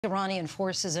Iranian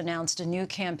forces announced a new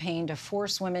campaign to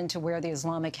force women to wear the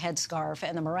Islamic headscarf,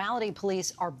 and the morality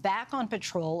police are back on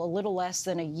patrol a little less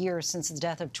than a year since the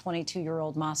death of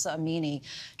 22-year-old Masih Amini.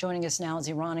 Joining us now is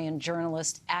Iranian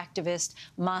journalist, activist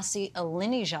Masih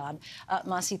Alinejad.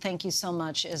 Masih, thank you so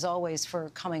much, as always, for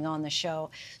coming on the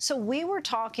show. So we were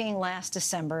talking last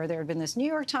December. There had been this New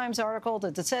York Times article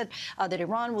that said that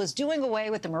Iran was doing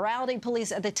away with the morality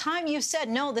police. At the time, you said,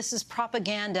 no, this is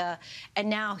propaganda, and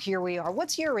now here we are.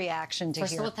 What's your reaction to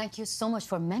First of all, thank you so much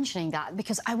for mentioning that,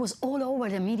 because I was all over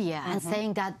the media and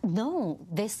saying that, no,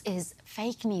 this is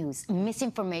fake news,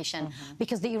 misinformation,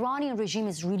 because the Iranian regime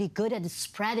is really good at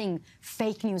spreading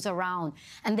fake news around,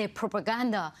 and their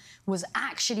propaganda was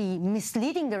actually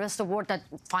misleading the rest of the world that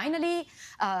finally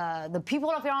the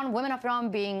people of Iran, women of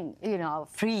Iran being,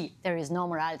 free, there is no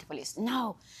morality police.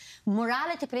 No,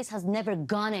 morality police has never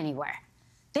gone anywhere.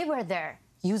 They were there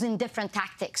using different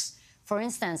tactics. For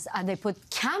instance, they put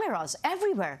cameras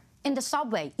everywhere in the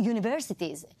subway,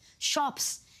 universities,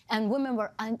 shops, and women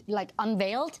were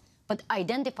unveiled but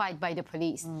identified by the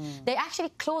police. They actually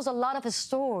closed a lot of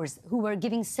stores who were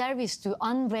giving service to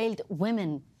unveiled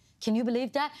women. Can you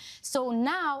believe that? So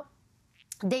now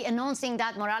they announcing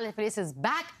that morality police is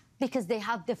back because they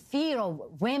have the fear of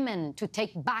women to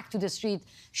take back to the street,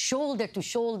 shoulder to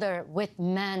shoulder with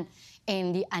men,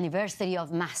 in the anniversary of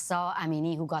Masih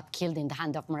Amini, who got killed in the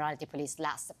hand of morality police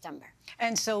last September.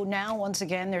 And so now, once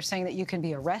again, they're saying that you can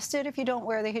be arrested if you don't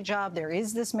wear the hijab. There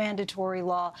is this mandatory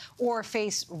law, or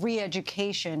face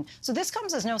re-education. So this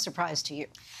comes as no surprise to you.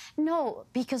 No,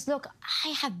 because, look, I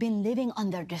have been living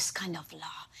under this kind of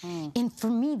law. And for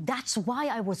me, that's why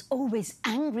I was always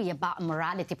angry about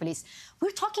morality police.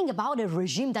 We're talking about a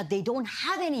regime that they don't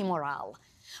have any morale.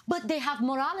 But they have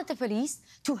morality police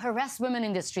to harass women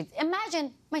in the street.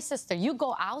 Imagine, my sister, you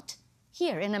go out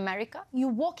here in America, you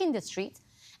walk in the street,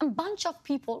 and bunch of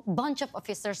people, bunch of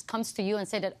officers comes to you and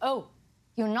say that, oh,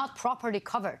 you're not properly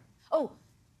covered. Oh,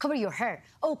 cover your hair.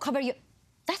 Oh, cover your...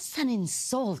 That's an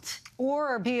insult.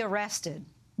 Or be arrested.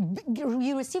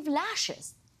 You receive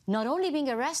lashes. Not only being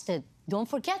arrested, don't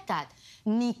forget that.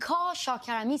 Nikah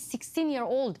Shakarami,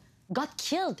 16-year-old, got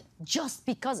killed just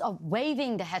because of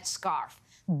waving the headscarf,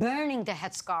 burning the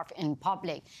headscarf in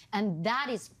public. And that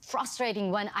is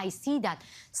frustrating when I see that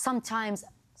sometimes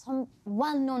some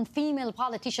well-known female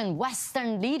politicians,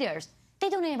 Western leaders, they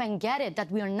don't even get it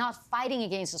that we are not fighting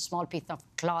against a small piece of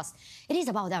cloth. It is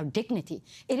about our dignity.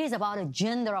 It is about a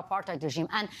gender apartheid regime.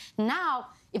 And now,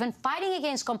 even fighting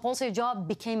against compulsory hijab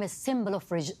became a symbol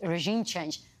of regime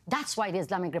change. That's why the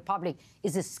Islamic Republic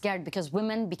is scared, because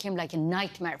women became like a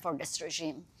nightmare for this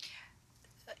regime.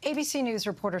 ABC News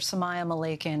reporter Samaya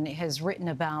Malakan has written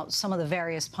about some of the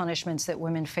various punishments that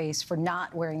women face for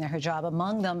not wearing their hijab.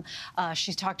 Among them,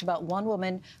 she's talked about one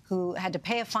woman who had to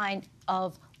pay a fine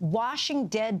of washing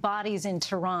dead bodies in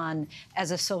Tehran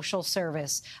as a social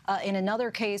service. In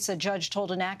another case, a judge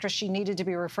told an actress she needed to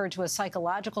be referred to a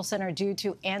psychological center due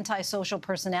to antisocial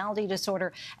personality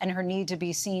disorder and her need to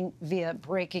be seen via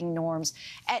breaking norms.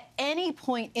 At any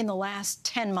point in the last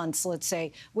 10 months, let's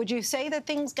say, would you say that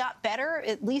things got better,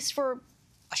 at least for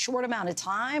a short amount of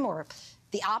time, or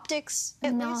the optics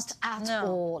at least? Not at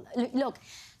all. Look,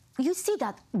 you see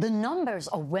that the numbers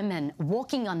of women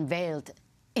walking unveiled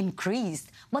increased,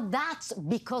 but that's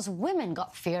because women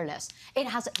got fearless. It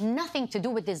has nothing to do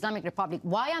with the Islamic Republic.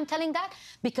 Why I'm telling that?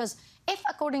 Because if,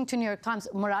 according to New York Times,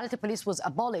 morality police was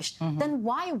abolished, then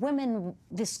why women,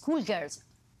 the schoolgirls,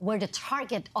 were the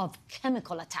target of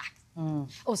chemical attack?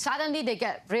 Oh, suddenly they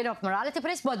get rid of morality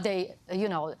police, but they,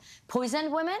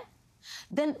 poisoned women?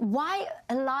 Then why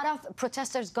a lot of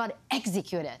protesters got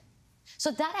executed?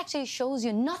 So that actually shows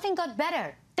you nothing got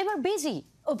better. They were busy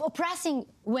of oppressing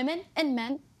women and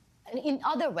men in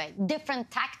other ways,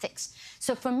 different tactics.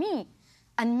 So for me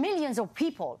and millions of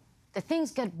people, the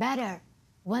things get better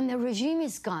when the regime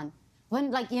is gone.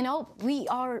 When,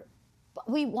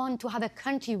 we want to have a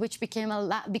country which become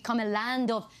a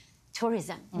land of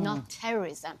tourism, not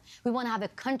terrorism. We want to have a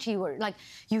country where,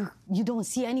 you don't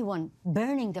see anyone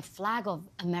burning the flag of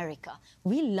America.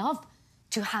 We love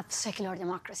to have secular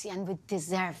democracy, and we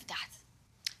deserve that.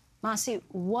 Masih,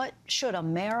 what should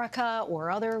America or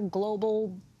other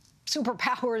global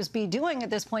superpowers be doing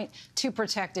at this point to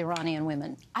protect Iranian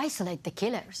women? Isolate the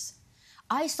killers.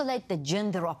 Isolate the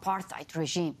gender apartheid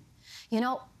regime.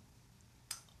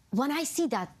 When I see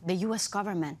that the U.S.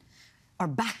 government are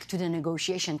back to the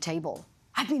negotiation table,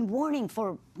 I've been warning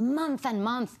for months and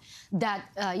months that,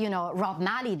 Rob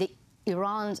Malley, the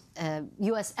Iran's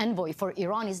U.S. envoy for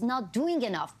Iran, is not doing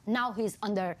enough. Now he's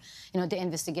under, the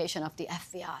investigation of the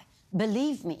FBI.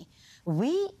 Believe me,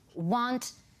 we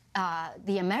want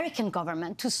the American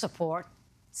government to support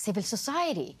civil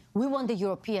society. We want the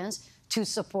Europeans to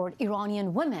support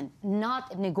Iranian women,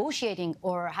 not negotiating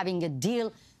or having a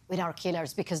deal with our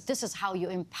killers, because this is how you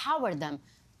empower them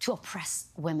to oppress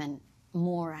women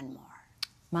more and more.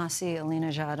 Masih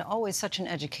Alinejad, always such an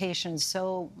education,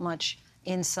 so much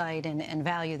insight and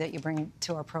value that you bring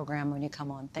to our program when you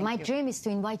come on. Thank you. My dream is to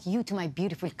invite you to my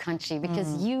beautiful country,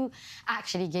 because you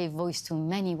actually gave voice to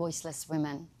many voiceless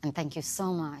women. And thank you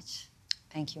so much.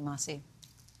 Thank you, Masih.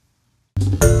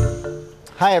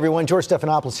 Hi, everyone. George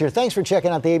Stephanopoulos here. Thanks for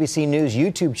checking out the ABC News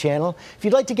YouTube channel. If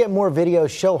you'd like to get more videos,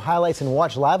 show highlights, and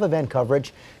watch live event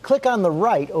coverage, click on the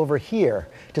right over here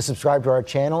to subscribe to our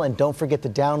channel. And don't forget to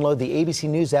download the ABC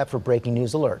News app for breaking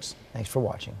news alerts. Thanks for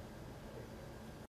watching.